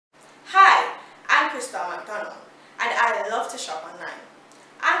Mr. McDonald, and I love to shop online.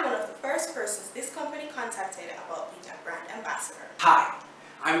 I'm one of the first persons this company contacted about being a brand ambassador. Hi,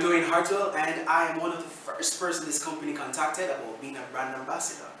 I'm Dwayne Hartwell, and I am one of the first persons this company contacted about being a brand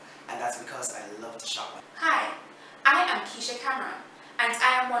ambassador, and that's because I love to shop. Hi, I am Keisha Cameron, and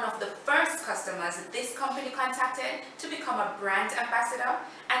I am one of the first customers this company contacted to become a brand ambassador,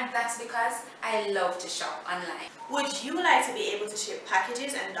 and that's because I love to shop online. Would you like to be able to ship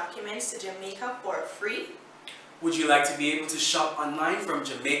packages and documents to Jamaica for free? Would you like to be able to shop online from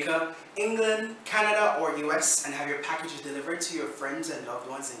Jamaica, England, Canada, or US and have your packages delivered to your friends and loved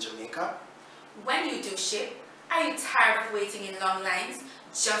ones in Jamaica? When you do ship, are you tired of waiting in long lines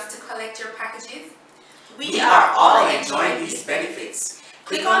just to collect your packages? We are all enjoying these benefits.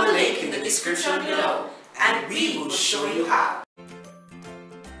 Click on the link in the description below and we will show you how.